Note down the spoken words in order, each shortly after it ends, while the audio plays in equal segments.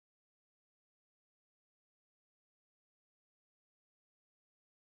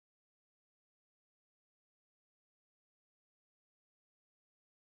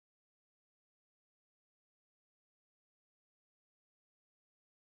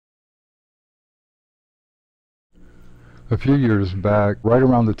A few years back, right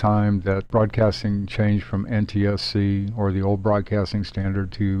around the time that broadcasting changed from NTSC, or the old broadcasting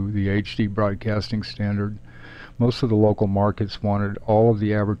standard, to the HD broadcasting standard, most of the local markets wanted all of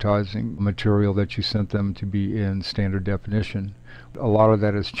the advertising material that you sent them to be in standard definition. A lot of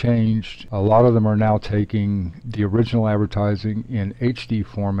that has changed. A lot of them are now taking the original advertising in HD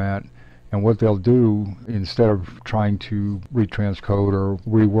format, and what they'll do, instead of trying to retranscode or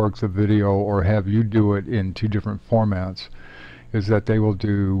rework the video or have you do it in two different formats, is that they will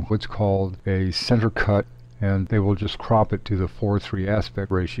do what's called a center cut, and they will just crop it to the 4:3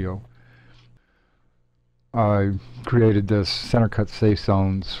 aspect ratio. I created this center cut safe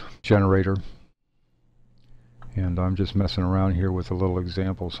zones generator, and I'm just messing around here with a little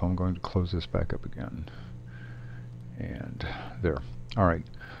example, so I'm going to close this back up again. And there. Alright,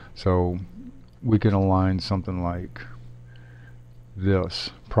 so we can align something like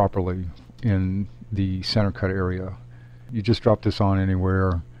this properly in the center cut area. You just drop this on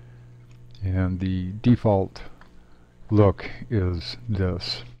anywhere, and the default look is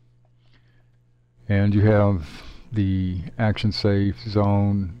this. And you have the action safe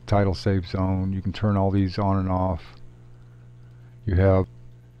zone, title safe zone. You can turn all these on and off. You have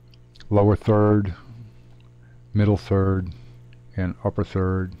lower third, middle third, and upper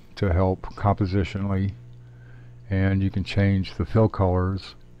third to help compositionally. And you can change the fill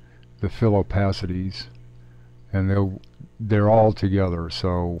colors, the fill opacities, and they're all together.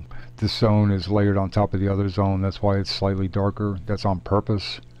 So this zone is layered on top of the other zone. That's why it's slightly darker. That's on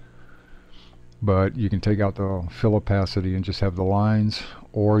purpose. But you can take out the fill opacity and just have the lines,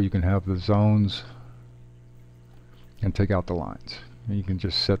 or you can have the zones and take out the lines. And you can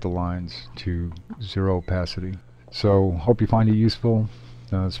just set the lines to 0 opacity. So hope you find it useful.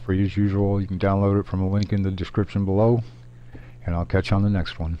 It's free as usual. You can download it from a link in the description below, and I'll catch you on the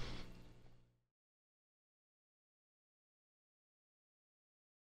next one.